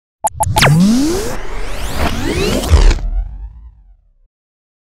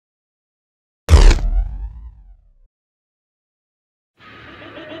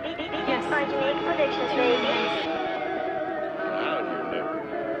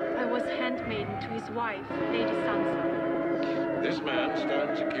to his wife, Lady Sansa. This man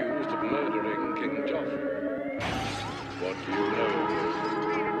stands accused of murdering King Joffrey. What do you know?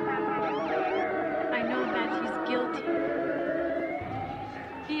 I know that he's guilty.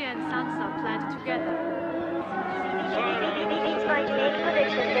 He and Sansa planned together. He's going to make a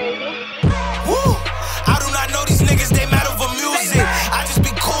prediction, baby. Woo! I do not know these niggas, they mad over music. I just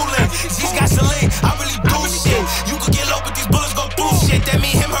be coolin'. She's got Celine, I really do shit. You could get low, but these bullets go through shit. That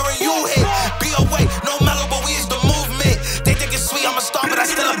mean him, her, and you hit. Be away, no mellow, but we is the movement. They think it's sweet, I'm a star, but I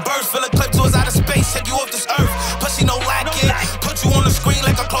still a burst. Fill a clip to us out of space, take you off this earth. Pussy no lacking, put you on the screen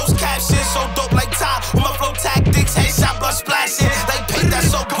like a closed caption. So dope like Ty, with my flow tactics. Headshot, blood splashing, like paint that's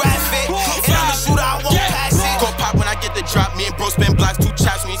so graphic. And I'm the shooter, I won't pass it. Go pop when I get the drop, me and bro spin blocks, 2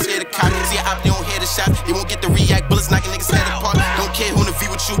 chops when you see the cop. See a op, they don't hear the shots, they won't get the react. Bullets knocking niggas head apart. Don't care who in the V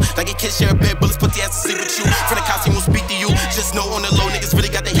with you, like a kid share a bed. Bullets put the ass to sleep with you. From the cops, he won't speak to you. Just know on the low, niggas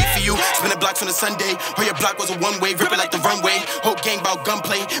really got the heat for you. Spinning blocks on a Sunday, or your block was a one-way, rip it like the runway. Whole gang bout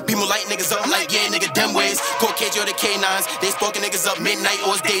gunplay, Beamo light niggas up. I'm like, yeah, nigga, them ways. Cold cage or the K9s, they sparking niggas up midnight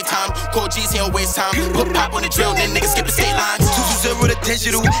or it's daytime. Cold G's, he don't waste time. Put pop on the drill, then niggas skip the state lines. 220 the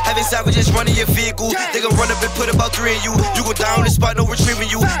digital, having savages running your vehicle. They gon' run up and put about 3 in you. You go down on the spot, no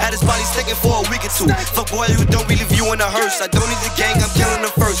retrieving you. Had his body sticking for a week or 2. Fuck boy, you don't really view in a hearse. I don't need the gang, I'm killing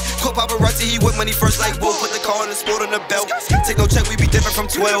them first. Call Paparattzi, he with money first like Wolf. Put the car on the sport on the belt. Take no check, we be different from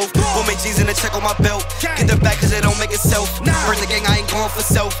 12. We'll make jeans and a check on my belt. Get the back cause they don't make itself. Burn the gang, I ain't going for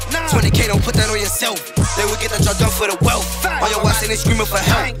self. 20K, don't put that on yourself. They will get that y'all done for the wealth. All your watch and they screaming for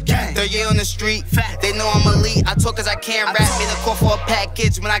help. 3rd year on the street, they know I'm elite. I talk cause I can't rap. Made a call for a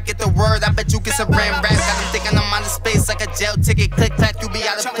package. When I get the word, I bet you get some brand rap. Got them thinking I'm out of space like a jail ticket. Click clack, you be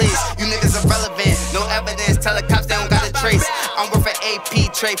out of place. You niggas irrelevant, no evidence. Tell the cops they don't got a trace. I'm worth an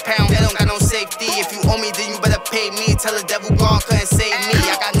AP, Trey Pound. They don't got no safety. If you owe me, then you better pay me. Tell the devil God couldn't save me.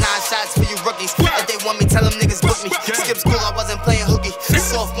 I got 9 shots for you rookies. If they want me, tell them niggas book me. Skip school, I wasn't playing hooky.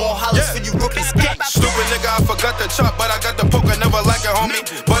 Sophomore hollers for you rookies. Stupid nigga, I forgot the chop, but I got the poker, never like it, homie.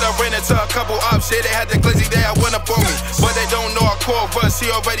 But I ran into a couple ops, yeah, they had the glizzy day, I went up on me. But they don't know I call Russ,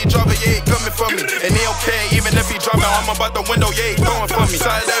 he already dropping, yeah, he coming for me. And he don't care, even if he dropping, I'm about the window, yeah, he throwing for me.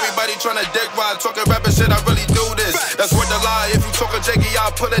 Side everybody tryna dick ride, talking rapping shit, I really do this. That's worth the lie, if you talk a Jakey,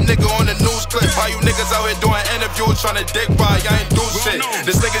 I'll put a nigga on the news clip. How you niggas out here doing interviews, tryna dick ride, y'all ain't do shit.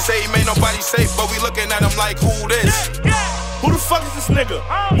 This nigga say he made nobody safe, but we looking at him like, who this? Who the fuck is this nigga?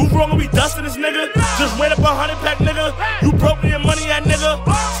 Move wrong and we dustin' this nigga? Just ran up a 100-pack nigga? You broke me your money, that nigga?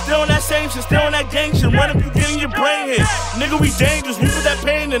 Still on that same shit, still on that gang shit. Run up, you getting your brain hit. Nigga, we dangerous, we put that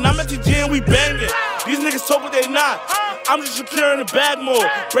pain in. I'm at the gym, we bang it. These niggas talk what they not. I'm just securing the bag more.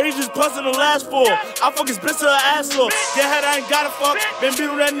 Brady just bustin' the last 4. I fuck his bitch to her ass off. Get head, I ain't gotta fuck. Been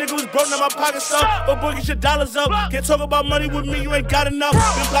Bino, that nigga was broke, now my pocket stuff. But boy, get your dollars up. Can't talk about money with me, you ain't got enough.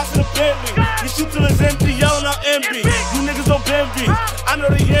 Been blasting the Bentley. You shoot till it's empty, yelling out envy. You niggas don't envy. I know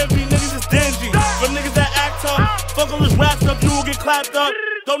they envy, niggas is dingy. For niggas that act up, fuck all this rap stuff, you will get clapped up.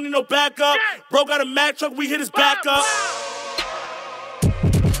 Don't need no backup. Bro got a Mack truck, we hit his back up.